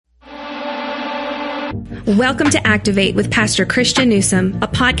Welcome to Activate with Pastor Christian Newsom, a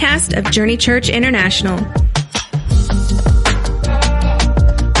podcast of Journey Church International.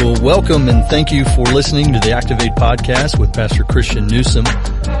 Well, welcome and thank you for listening to the Activate podcast with Pastor Christian Newsom,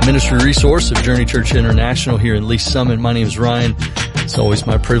 ministry resource of Journey Church International here in Lee's Summit. My name is Ryan. It's always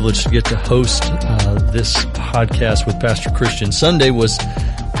my privilege to get to host this podcast with Pastor Christian. Sunday was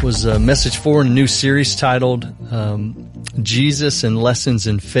message 4 in a new series titled Jesus and Lessons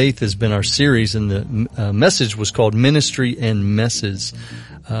in Faith has been our series, and the message was called Ministry and Messes.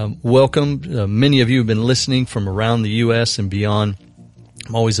 Welcome. Many of you have been listening from around the U.S. and beyond.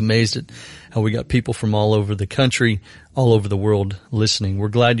 I'm always amazed at how we got people from all over the country, all over the world listening. We're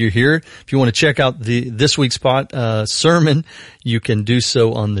glad you're here. If you want to check out this week's sermon, you can do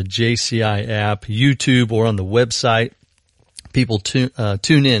so on the JCI app, YouTube, or on the website. People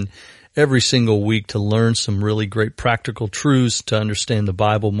tune in every single week to learn some really great practical truths, to understand the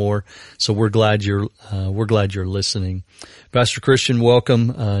Bible more. So we're glad you're listening. Pastor Christian,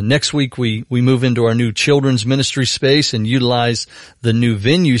 welcome. Next week we move into our new children's ministry space and utilize the new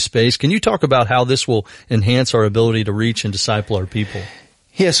venue space. Can you talk about how this will enhance our ability to reach and disciple our people?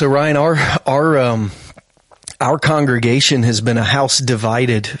 Yeah, so Ryan, our congregation has been a house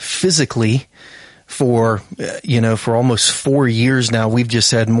divided physically for almost 4 years now. We've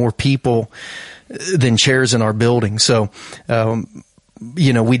just had more people than chairs in our building. So,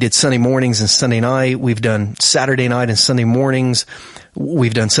 we did Sunday mornings and Sunday night. We've done Saturday night and Sunday mornings.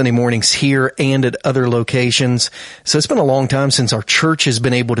 We've done Sunday mornings here and at other locations. So it's been a long time since our church has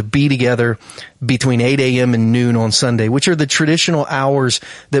been able to be together between 8 a.m. and noon on Sunday, which are the traditional hours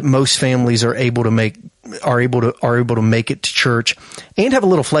that most families are able to make it to church, and have a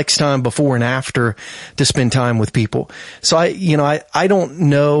little flex time before and after to spend time with people. So I don't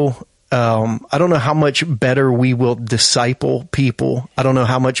know how much better we will disciple people. I don't know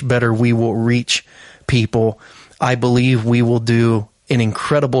how much better we will reach people. I believe we will do an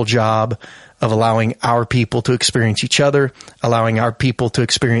incredible job of allowing our people to experience each other, allowing our people to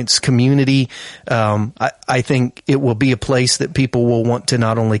experience community. I think it will be a place that people will want to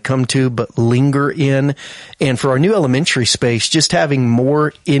not only come to, but linger in. And for our new elementary space, just having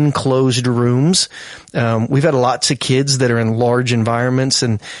more enclosed rooms. We've had lots of kids that are in large environments.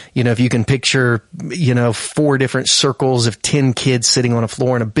 And, if you can picture, 4 different circles of 10 kids sitting on a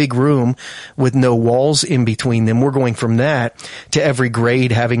floor in a big room with no walls in between them, we're going from that to every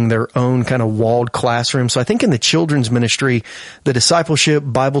grade having their own kind of walled classroom. So I think in the children's ministry, the discipleship,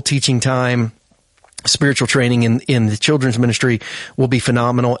 Bible teaching time, spiritual training in the children's ministry will be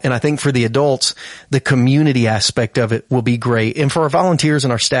phenomenal. And I think for the adults, the community aspect of it will be great. And for our volunteers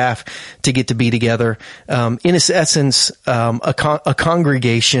and our staff to get to be together, in its essence, a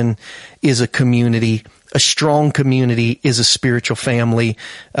congregation is a community. A strong community is a spiritual family.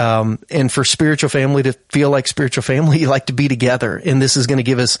 And for spiritual family to feel like spiritual family, you like to be together. And this is going to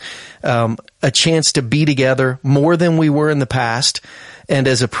give us a chance to be together more than we were in the past. And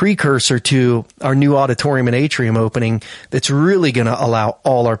as a precursor to our new auditorium and atrium opening, that's really going to allow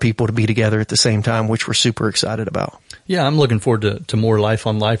all our people to be together at the same time, which we're super excited about. Yeah, I'm looking forward to more Life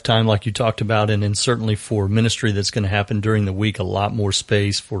on Lifetime like you talked about, and then certainly for ministry that's going to happen during the week, a lot more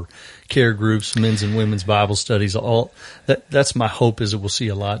space for care groups, men's and women's Bible studies. That's my hope, is that we'll see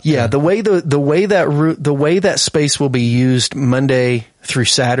a lot. Yeah, the way that space will be used Monday through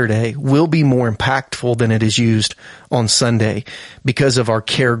Saturday will be more impactful than it is used on Sunday, because of our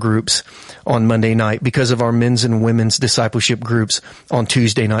care groups on Monday night, because of our men's and women's discipleship groups on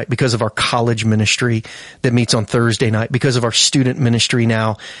Tuesday night, because of our college ministry that meets on Thursday night, because of our student ministry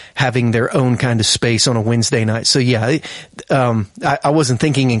now having their own kind of space on a Wednesday night. So yeah, I wasn't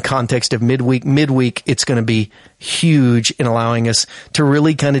thinking in context of midweek. Midweek, it's going to be huge in allowing us to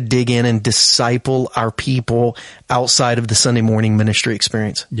really kind of dig in and disciple our people outside of the Sunday morning ministry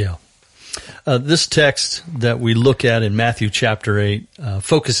experience. Yeah. This text that we look at in Matthew chapter 8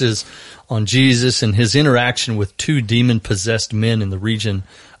 focuses on Jesus and his interaction with 2 demon-possessed men in the region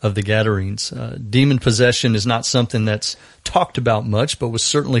of the Gadarenes. Demon possession is not something that's talked about much, but was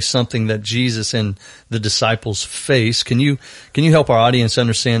certainly something that Jesus and the disciples faced. Can you help our audience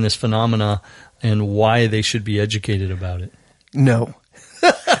understand this phenomena and why they should be educated about it? No.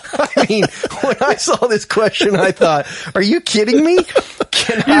 I mean, when I saw this question, I thought, are you kidding me?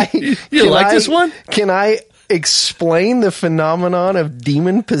 You like this one? Can I explain the phenomenon of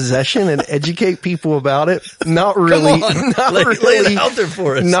demon possession and educate people about it? Not really. Come on, lay it out there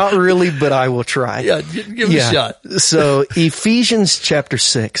for us. Not really, but I will try. Yeah, give it a shot. So Ephesians chapter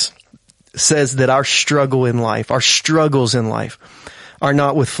 6 says that our struggles in life are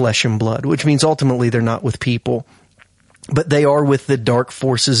not with flesh and blood, which means ultimately they're not with people. but they are with the dark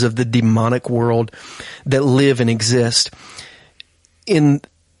forces of the demonic world that live and exist. In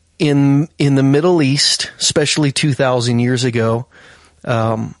the Middle East, especially 2,000 years ago,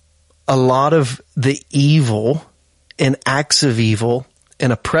 a lot of the evil and acts of evil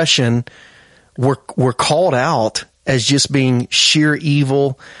and oppression were called out as just being sheer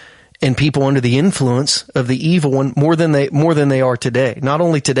evil, and people under the influence of the evil one more than they are today. Not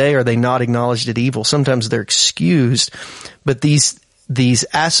only today are they not acknowledged as evil, sometimes they're excused, but these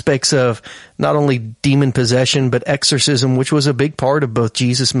aspects of not only demon possession, but exorcism, which was a big part of both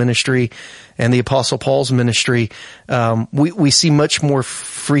Jesus' ministry and the Apostle Paul's ministry, we see much more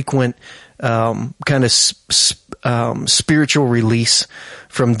frequent kind of spiritual release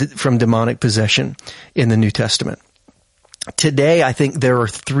from demonic possession in the New Testament. Today, I think there are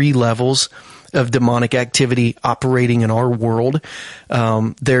 3 levels of demonic activity operating in our world.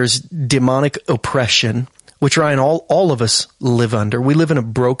 There's demonic oppression, which, Ryan, all of us live under. We live in a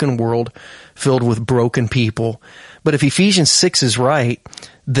broken world filled with broken people. But if Ephesians 6 is right,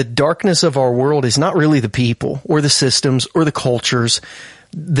 the darkness of our world is not really the people or the systems or the cultures.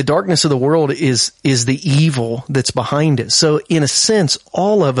 The darkness of the world is the evil that's behind it. So in a sense,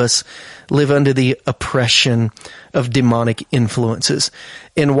 all of us live under the oppression of demonic influences.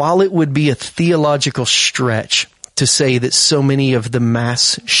 And while it would be a theological stretch to say that so many of the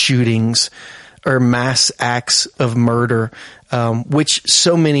mass shootings or mass acts of murder, which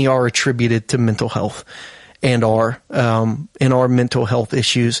so many are attributed to mental health and our mental health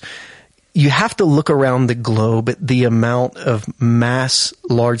issues, you have to look around the globe at the amount of mass,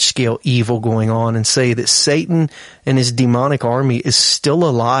 large-scale evil going on and say that Satan and his demonic army is still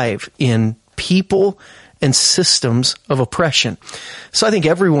alive in people and systems of oppression. So I think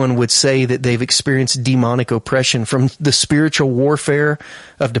everyone would say that they've experienced demonic oppression, from the spiritual warfare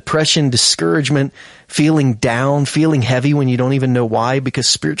of depression, discouragement, feeling down, feeling heavy when you don't even know why, because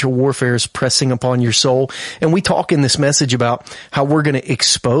spiritual warfare is pressing upon your soul. And we talk in this message about how we're going to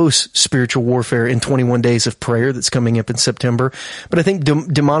expose spiritual warfare in 21 Days of Prayer that's coming up in September. But I think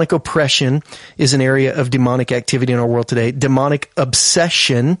demonic oppression is an area of demonic activity in our world today. Demonic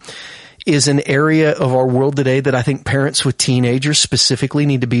obsession is an area of our world today that I think parents with teenagers specifically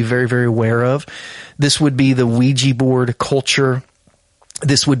need to be very, very aware of. This would be the Ouija board culture.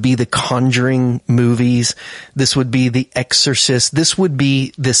 This would be the Conjuring movies. This would be the Exorcist. This would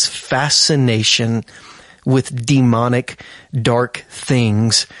be this fascination with demonic, dark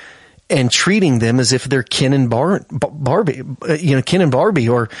things and treating them as if they're Ken and Barbie,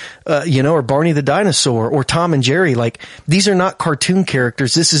 or Barney the dinosaur, or Tom and Jerry. Like, these are not cartoon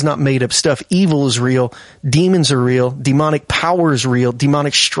characters. This is not made up stuff. Evil is real. Demons are real. Demonic power is real.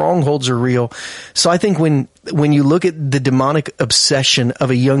 Demonic strongholds are real. So I think when you look at the demonic obsession of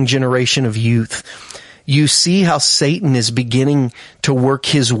a young generation of youth, you see how Satan is beginning to work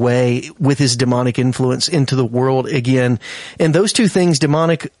his way with his demonic influence into the world again. And those two things,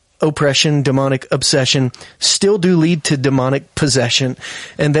 demonic oppression, demonic obsession, still do lead to demonic possession.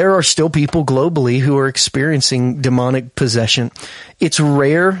 And there are still people globally who are experiencing demonic possession. It's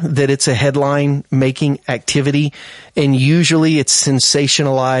rare that it's a headline-making activity, and usually it's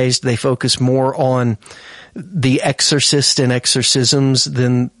sensationalized. They focus more on the exorcist and exorcisms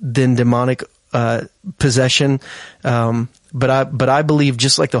than demonic possession. But I believe,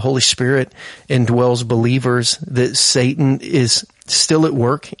 just like the Holy Spirit indwells believers, that Satan is still at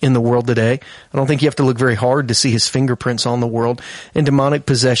work in the world today. I don't think you have to look very hard to see his fingerprints on the world. And demonic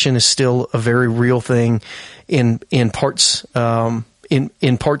possession is still a very real thing in parts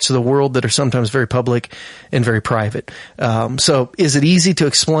in parts of the world that are sometimes very public and very private. So is it easy to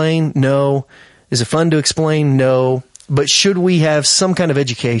explain? No. Is it fun to explain? No. But should we have some kind of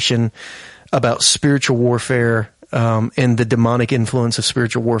education about spiritual warfare and the demonic influence of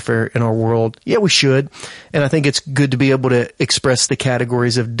spiritual warfare in our world? Yeah, we should. And I think it's good to be able to express the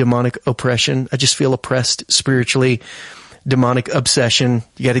categories of demonic oppression. I just feel oppressed spiritually. Demonic obsession,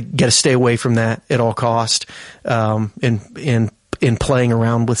 you gotta stay away from that at all cost. In playing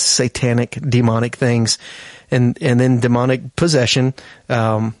around with satanic, demonic things. And then demonic possession,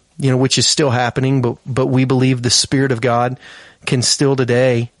 which is still happening, but we believe the Spirit of God can still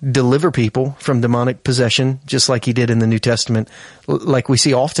today deliver people from demonic possession, just like he did in the New Testament, like we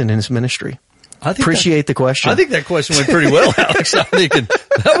see often in his ministry. Appreciate the question. I think that question went pretty well, Alex. I'm thinking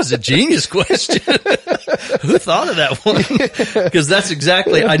that was a genius question. Who thought of that one? Because that's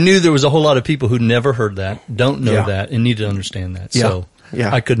exactly, I knew there was a whole lot of people who never heard that, don't know that, and need to understand that. Yeah. So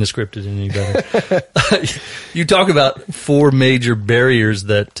I couldn't have scripted it any better. You talk about 4 major barriers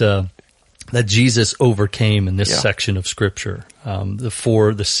that that Jesus overcame in this section of Scripture.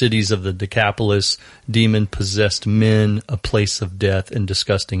 The cities of the Decapolis, demon-possessed men, a place of death, and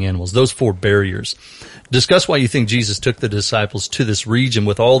disgusting animals. Those 4 barriers. Discuss why you think Jesus took the disciples to this region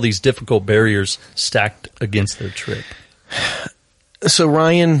with all these difficult barriers stacked against their trip. So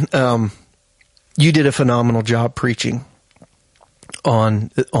Ryan, you did a phenomenal job preaching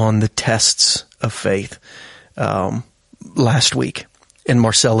on the tests of faith last week. And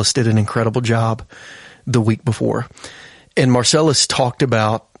Marcellus did an incredible job the week before. And Marcellus talked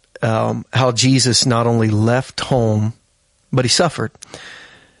about how Jesus not only left home, but he suffered,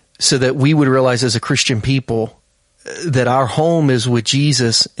 so that we would realize as a Christian people that our home is with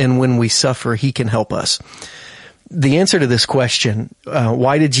Jesus, and when we suffer, he can help us. The answer to this question,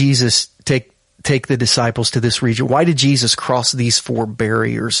 why did Jesus take the disciples to this region? Why did Jesus cross these 4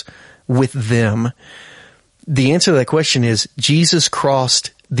 barriers with them? The answer to that question is Jesus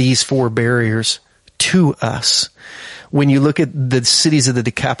crossed these 4 barriers to us. When you look at the cities of the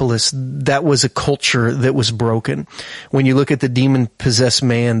Decapolis, that was a culture that was broken. When you look at the demon-possessed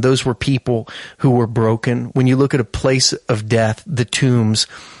man, those were people who were broken. When you look at a place of death, the tombs,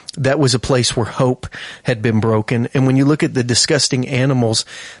 that was a place where hope had been broken. And when you look at the disgusting animals,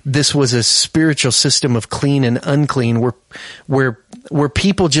 this was a spiritual system of clean and unclean where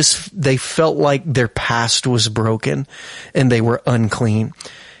people they felt like their past was broken and they were unclean.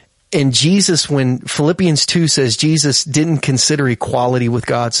 And Jesus, when Philippians 2 says Jesus didn't consider equality with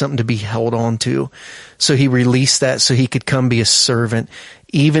God something to be held on to, so he released that so he could come be a servant,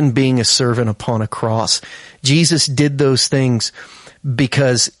 even being a servant upon a cross. Jesus did those things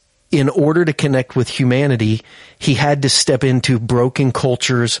because in order to connect with humanity, he had to step into broken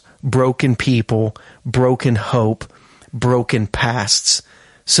cultures, broken people, broken hope, broken pasts,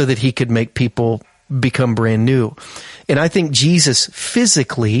 so that he could make people become brand new. And I think Jesus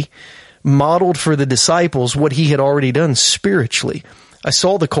physically modeled for the disciples what he had already done spiritually. I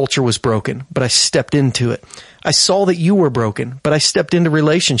saw the culture was broken, but I stepped into it. I saw that you were broken, but I stepped into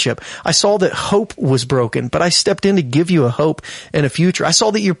relationship. I saw that hope was broken, but I stepped in to give you a hope and a future. I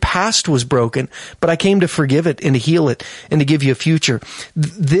saw that your past was broken, but I came to forgive it and to heal it and to give you a future.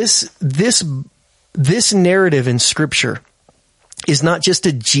 This narrative in Scripture is not just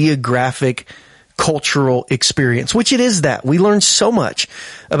a geographic cultural experience, which it is that. We learn so much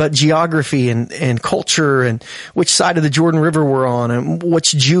about geography and culture and which side of the Jordan River we're on and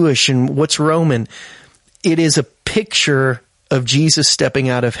what's Jewish and what's Roman. It is a picture of Jesus stepping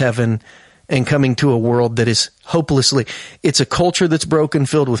out of heaven and coming to a world that is hopelessly. It's a culture that's broken,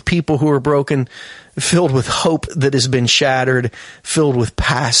 filled with people who are broken, filled with hope that has been shattered, filled with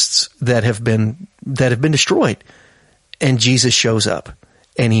pasts that have been destroyed. And Jesus shows up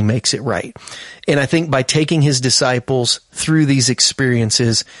and he makes it right. And I think by taking his disciples through these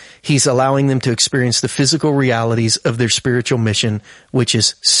experiences, he's allowing them to experience the physical realities of their spiritual mission, which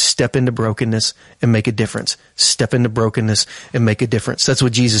is step into brokenness and make a difference. Step into brokenness and make a difference. That's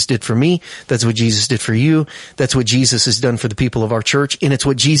what Jesus did for me. That's what Jesus did for you. That's what Jesus has done for the people of our church. And it's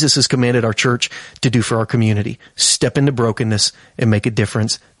what Jesus has commanded our church to do for our community. Step into brokenness and make a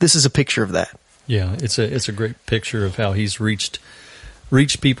difference. This is a picture of that. Yeah, it's a great picture of how he's reached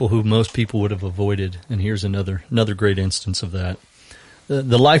people who most people would have avoided. And here's another great instance of that.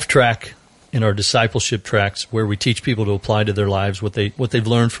 The life track in our discipleship tracks, where we teach people to apply to their lives what they've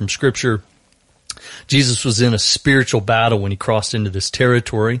learned from Scripture. Jesus was in a spiritual battle when he crossed into this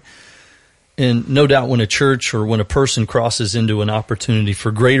territory. And no doubt when a church or when a person crosses into an opportunity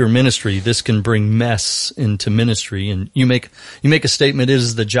for greater ministry, this can bring mess into ministry. And you make a statement, it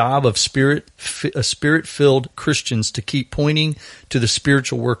is the job of spirit-filled Christians to keep pointing to the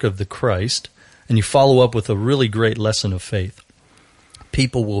spiritual work of the Christ. And you follow up with a really great lesson of faith.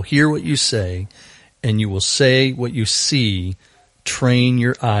 People will hear what you say, and you will say what you see. Train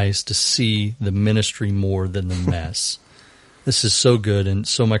your eyes to see the ministry more than the mess. This is so good. And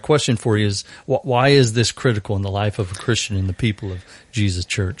so my question for you is, why is this critical in the life of a Christian and the people of Jesus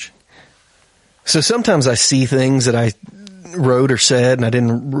Church? So sometimes I see things that I wrote or said, and I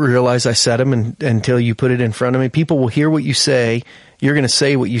didn't realize I said them until you put it in front of me. People will hear what you say. You're going to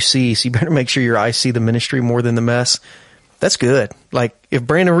say what you see, so you better make sure your eyes see the ministry more than the mess. That's good. Like if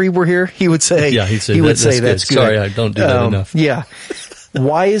Brandon Reed were here, he would say, that's good. Sorry, I don't do that enough. Yeah.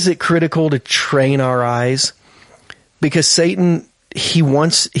 Why is it critical to train our eyes? Because Satan, he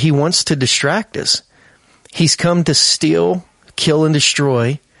wants to distract us. He's come to steal, kill, and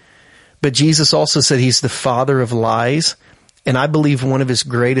destroy. But Jesus also said he's the father of lies. And I believe one of his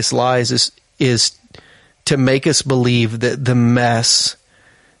greatest lies is to make us believe that the mess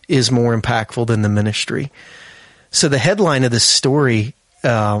is more impactful than the ministry. So the headline of this story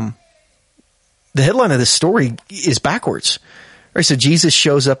the headline of this story is backwards. Right, so Jesus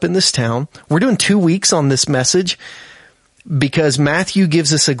shows up in this town. We're doing 2 weeks on this message because Matthew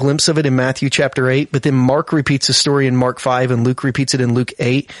gives us a glimpse of it in Matthew chapter 8, but then Mark repeats the story in Mark 5 and Luke repeats it in Luke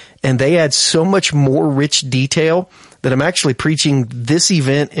 8. And they add so much more rich detail that I'm actually preaching this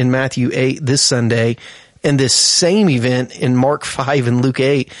event in Matthew 8 this Sunday and this same event in Mark 5 and Luke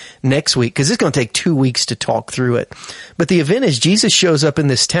 8 next week, because it's going to take 2 weeks to talk through it. But the event is Jesus shows up in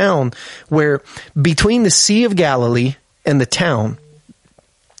this town where between the Sea of Galilee and the town,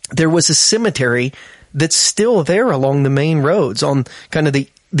 there was a cemetery that's still there along the main roads on kind of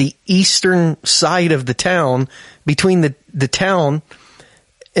the eastern side of the town between the town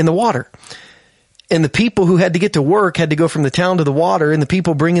and the water. And the people who had to get to work had to go from the town to the water, and the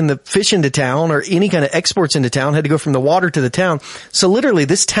people bringing the fish into town or any kind of exports into town had to go from the water to the town. So literally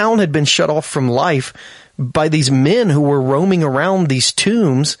this town had been shut off from life by these men who were roaming around these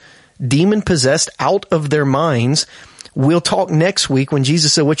tombs, demon possessed, out of their minds. We'll talk next week when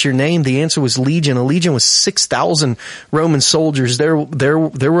Jesus said, "What's your name?" The answer was Legion. A legion was 6,000 Roman soldiers. There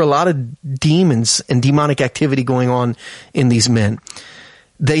were a lot of demons and demonic activity going on in these men.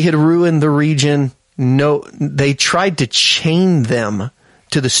 They had ruined the region. No, they tried to chain them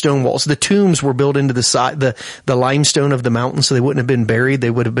to the stone walls. The tombs were built into the side, the limestone of the mountain, so they wouldn't have been buried. They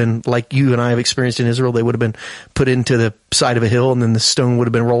would have been, like you and I have experienced in Israel, they would have been put into the side of a hill, and then the stone would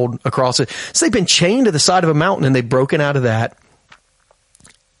have been rolled across it. So they've been chained to the side of a mountain, and they've broken out of that,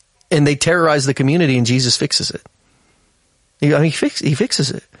 and they terrorize the community, and Jesus fixes it. He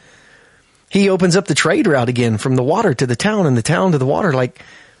fixes it. He opens up the trade route again from the water to the town, and the town to the water, like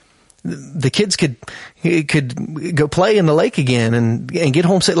the kids could go play in the lake again and get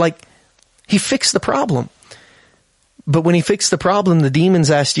home safe. Like, he fixed the problem. But when he fixed the problem, the demons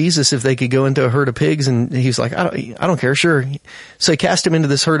asked Jesus if they could go into a herd of pigs, and he's like, I don't care, sure. So he cast them into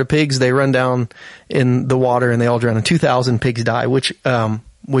this herd of pigs. They run down in the water and they all drown, and 2,000 pigs die, which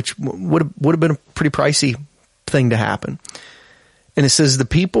would have been a pretty pricey thing to happen. And it says the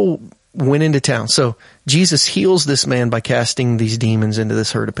people went into town. So Jesus heals this man by casting these demons into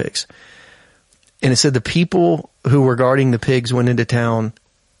this herd of pigs. And it said the people who were guarding the pigs went into town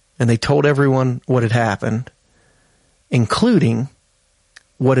and they told everyone what had happened, including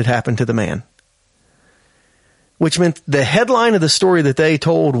what had happened to the man. Which meant the headline of the story that they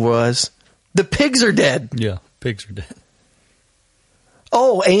told was, "The pigs are dead." Yeah, pigs are dead.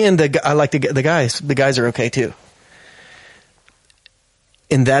 Oh, and I like the guys. The guys are okay too.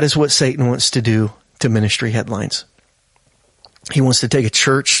 And that is what Satan wants to do to ministry headlines. He wants to take a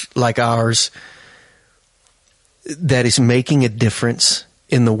church like ours that is making a difference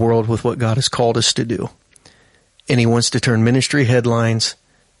in the world with what God has called us to do. And he wants to turn ministry headlines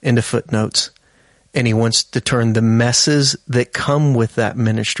into footnotes. And he wants to turn the messes that come with that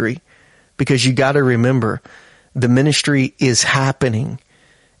ministry. Because you got to remember, the ministry is happening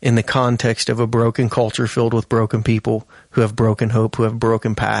in the context of a broken culture filled with broken people who have broken hope, who have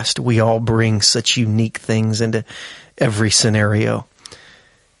broken past. We all bring such unique things into every scenario.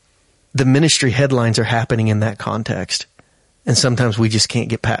 The ministry headlines are happening in that context. And sometimes we just can't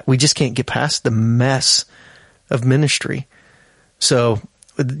get past the mess of ministry. So,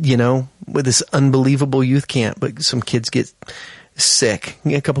 with this unbelievable youth camp, but some kids get sick.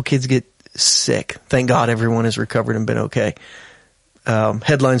 A couple kids get sick. Thank God everyone has recovered and been okay.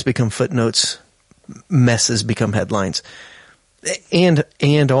 Headlines become footnotes, messes become headlines, and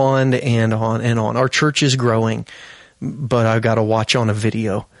on and on and on. Our church is growing, but I've got to watch on a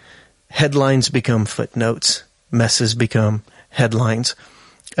video. Headlines become footnotes, messes become headlines.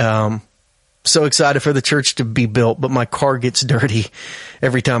 So excited for the church to be built, but my car gets dirty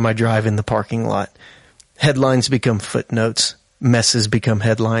every time I drive in the parking lot. Headlines become footnotes, messes become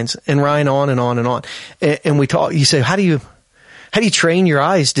headlines, and Ryan, on and on and on. And we talk, you say, how do you train your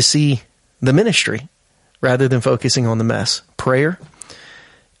eyes to see the ministry rather than focusing on the mess? Prayer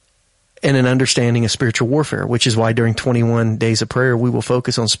and an understanding of spiritual warfare, which is why during 21 days of prayer, we will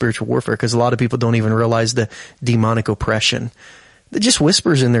focus on spiritual warfare, because a lot of people don't even realize the demonic oppression that just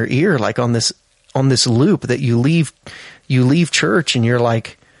whispers in their ear, like on this loop, that you leave church and you're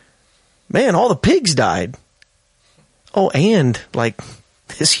like, man, all the pigs died. Oh, and like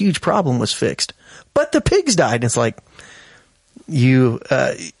this huge problem was fixed, but the pigs died. And it's like, you've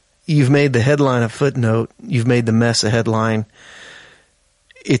made the headline a footnote. You've made the mess a headline.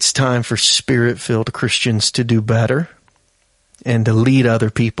 It's time for Spirit-filled Christians to do better and to lead other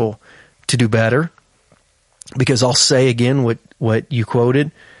people to do better. Because I'll say again what you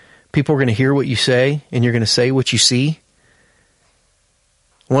quoted. People are going to hear what you say, and you're going to say what you see.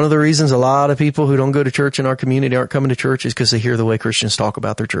 One of the reasons a lot of people who don't go to church in our community aren't coming to church is because they hear the way Christians talk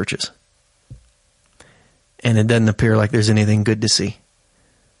about their churches. and it doesn't appear like there's anything good to see.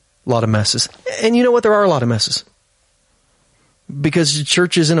 A lot of messes. And you know what? There are a lot of messes. Because the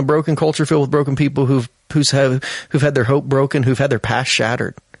church is in a broken culture filled with broken people who've had their hope broken, who've had their past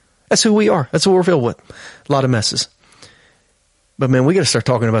shattered. That's who we are. That's what we're filled with. A lot of messes. But man, we got to start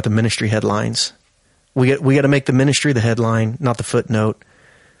talking about the ministry headlines. We got to make the ministry the headline, not the footnote.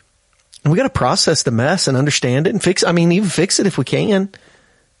 And we got to process the mess and understand it and fix. I mean, even fix it if we can.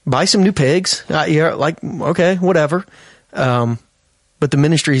 Buy some new pigs. Yeah, like okay, whatever. But the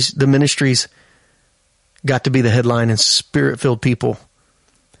ministries got to be the headline, and spirit-filled people.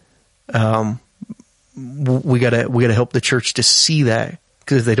 We gotta help the church to see that,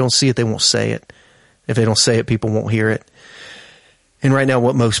 because if they don't see it, they won't say it. If they don't say it, people won't hear it. And right now,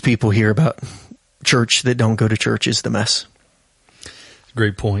 what most people hear about church that don't go to church is the mess.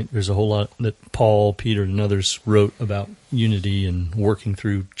 Great point. There's a whole lot that Paul, Peter, and others wrote about unity and working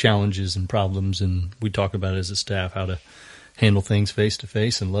through challenges and problems, and we talk about as a staff how to handle things face to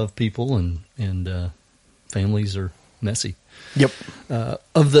face and love people, and families are messy. Yep.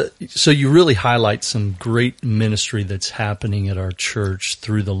 So you really highlight some great ministry that's happening at our church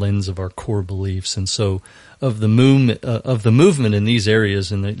through the lens of our core beliefs, and so of the movement in these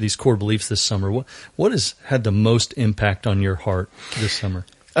areas and these core beliefs this summer. What has had the most impact on your heart this summer?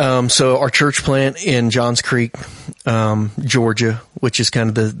 So our church plant in Johns Creek, Georgia, which is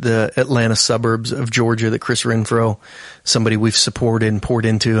kind of the Atlanta suburbs of Georgia that Chris Renfro, somebody we've supported and poured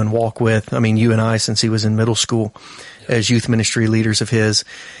into and walked with. I mean, you and I, since he was in middle school, as youth ministry leaders of his.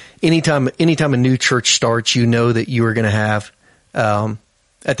 Anytime a new church starts, you know that you are going to have,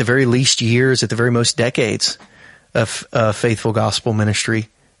 at the very least years, at the very most decades of faithful gospel ministry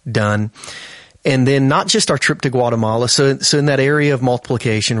done. And then not just our trip to Guatemala. So in that area of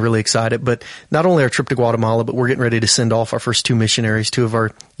multiplication, really excited, but not only our trip to Guatemala, but we're getting ready to send off our first two missionaries, two of our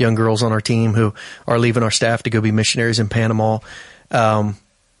young girls on our team who are leaving our staff to go be missionaries in Panama.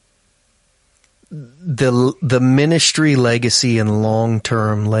 The ministry legacy and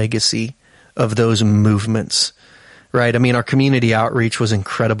long-term legacy of those movements, right? I mean, our community outreach was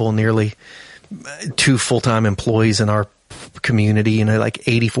incredible. Nearly 2 full-time employees in our community, like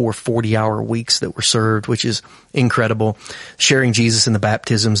 84 40-hour weeks that were served, which is incredible. Sharing Jesus in the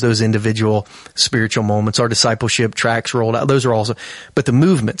baptisms, those individual spiritual moments, our discipleship tracks rolled out. Those are also, but the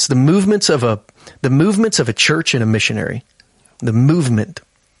movements of a church and a missionary, the movement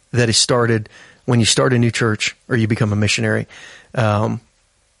that is started when you start a new church or you become a missionary,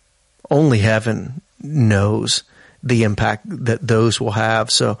 only heaven knows the impact that those will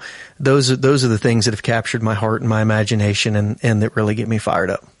have. So those are the things that have captured my heart and my imagination and that really get me fired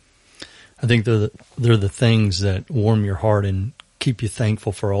up. I think they're the things that warm your heart and keep you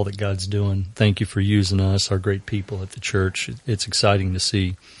thankful for all that God's doing. Thank you for using us, our great people at the church. It's exciting to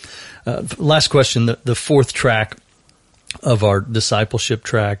see. Last question, the fourth track of our discipleship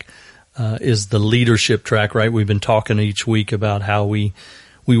track is the leadership track, right? We've been talking each week about how we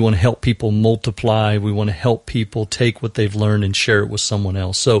want to help people multiply. We want to help people take what they've learned and share it with someone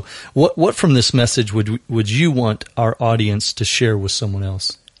else. So what from this message would you want our audience to share with someone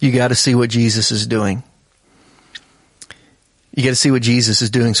else? You got to see what Jesus is doing. You got to see what Jesus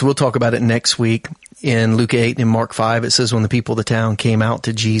is doing. So we'll talk about it next week. In Luke 8 and Mark 5, it says when the people of the town came out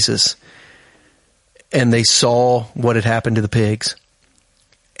to Jesus and they saw what had happened to the pigs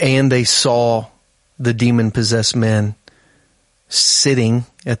and they saw the demon-possessed men sitting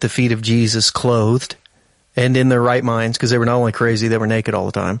at the feet of Jesus, clothed and in their right minds, because they were not only crazy, they were naked all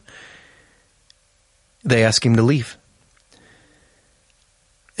the time. They asked him to leave.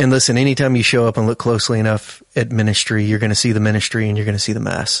 And listen, anytime you show up and look closely enough at ministry, you're going to see the ministry and you're going to see the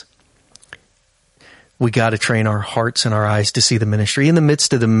mess. We got to train our hearts and our eyes to see the ministry. In the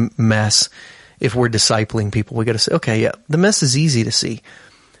midst of the mess, if we're discipling people, we got to say, okay, yeah, the mess is easy to see.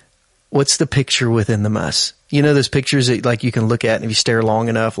 What's the picture within the mess? You know, those pictures that like you can look at and if you stare long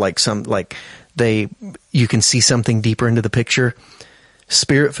enough, you can see something deeper into the picture.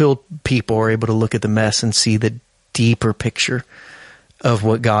 Spirit-filled people are able to look at the mess and see the deeper picture of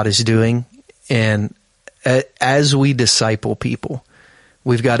what God is doing. And as we disciple people,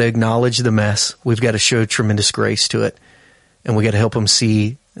 we've got to acknowledge the mess. We've got to show tremendous grace to it. And we got to help them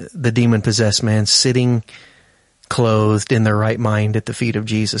see the demon-possessed man sitting clothed in their right mind at the feet of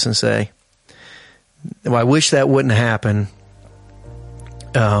Jesus and say, well, I wish that wouldn't happen,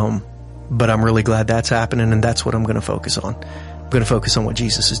 but I'm really glad that's happening, and that's what I'm going to focus on. I'm going to focus on what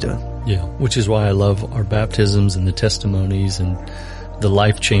Jesus is doing. Yeah, which is why I love our baptisms and the testimonies and the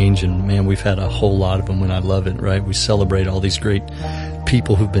life change, and man, we've had a whole lot of them, and I love it, right? We celebrate all these great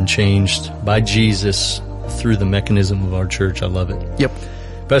people who've been changed by Jesus through the mechanism of our church. I love it. Yep.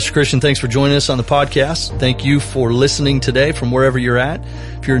 Pastor Christian, thanks for joining us on the podcast. Thank you for listening today from wherever you're at.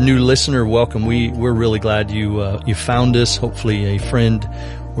 If you're a new listener, welcome. We're really glad you found us. Hopefully a friend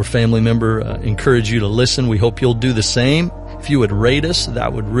or family member encouraged you to listen. We hope you'll do the same. If you would rate us,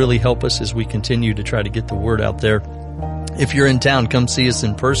 that would really help us as we continue to try to get the word out there. If you're in town, come see us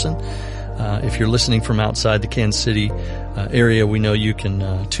in person. If you're listening from outside the Kansas City area, we know you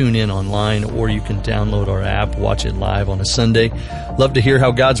can tune in online, or you can download our app, watch it live on a Sunday. Love to hear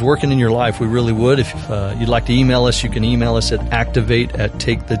how God's working in your life. We really would. If you'd like to email us, you can email us at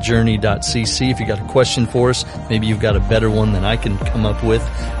activate@takethejourney.cc. If you got a question for us, maybe you've got a better one than I can come up with,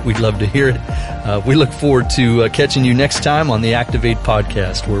 we'd love to hear it. We look forward to catching you next time on the Activate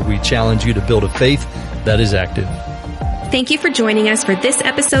podcast, where we challenge you to build a faith that is active. Thank you for joining us for this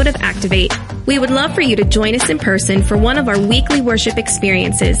episode of Activate. We would love for you to join us in person for one of our weekly worship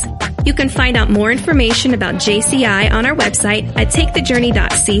experiences. You can find out more information about JCI on our website at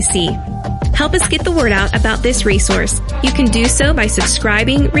takethejourney.cc. Help us get the word out about this resource. You can do so by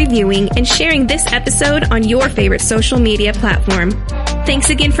subscribing, reviewing, and sharing this episode on your favorite social media platform. Thanks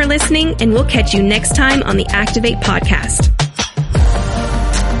again for listening, and we'll catch you next time on the Activate podcast.